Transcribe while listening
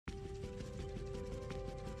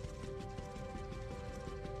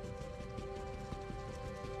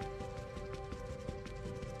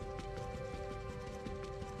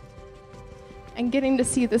and getting to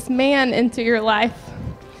see this man into your life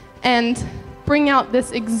and bring out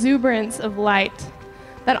this exuberance of light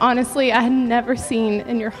that honestly I had never seen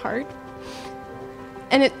in your heart.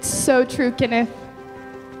 And it's so true, Kenneth.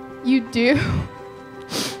 You do.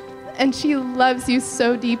 And she loves you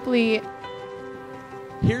so deeply.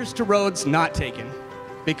 Here's to roads not taken,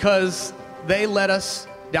 because they led us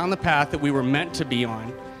down the path that we were meant to be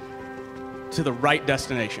on, to the right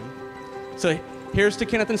destination. So here's to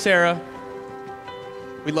Kenneth and Sarah.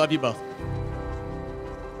 We love you both.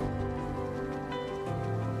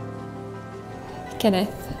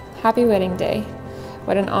 Kenneth, happy wedding day.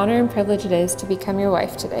 What an honor and privilege it is to become your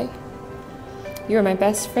wife today. You are my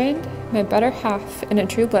best friend, my better half, and a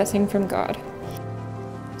true blessing from God.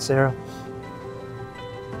 Sarah,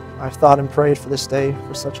 I've thought and prayed for this day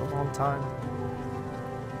for such a long time,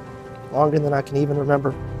 longer than I can even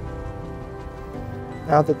remember.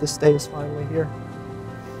 Now that this day is finally here,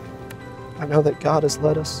 I know that God has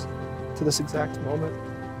led us to this exact moment.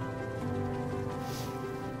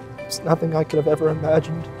 It's nothing I could have ever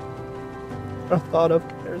imagined or thought of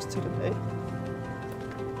compares to today.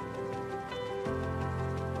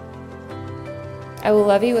 I will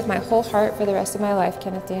love you with my whole heart for the rest of my life,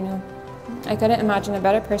 Kenneth Daniel. I couldn't imagine a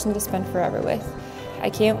better person to spend forever with. I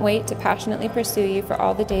can't wait to passionately pursue you for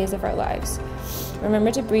all the days of our lives.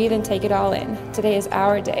 Remember to breathe and take it all in. Today is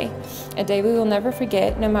our day, a day we will never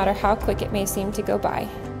forget, no matter how quick it may seem to go by.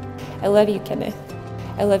 I love you, Kenneth.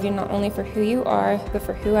 I love you not only for who you are, but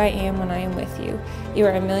for who I am when I am with you. You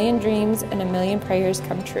are a million dreams and a million prayers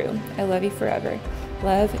come true. I love you forever.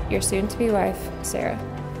 Love, your soon-to-be wife, Sarah.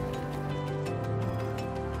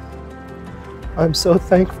 I'm so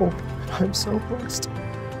thankful. I'm so blessed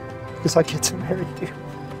because I get to marry you.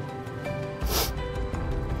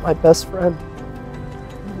 My best friend,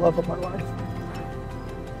 the love of my life.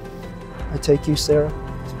 I take you, Sarah,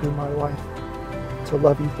 to be my wife, to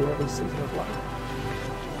love you through every season of life.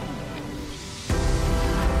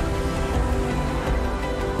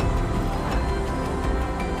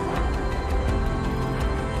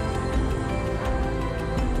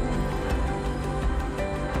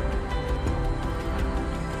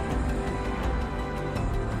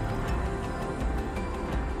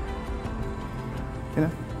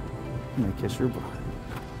 Kenneth, I'm gonna kiss your bride.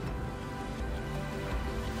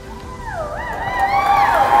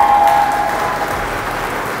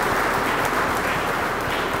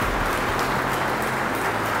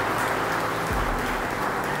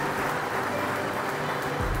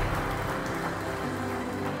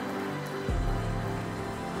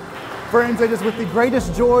 Friends, it is with the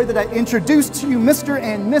greatest joy that I introduce to you Mr.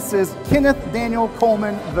 and Mrs. Kenneth Daniel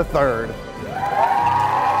Coleman III.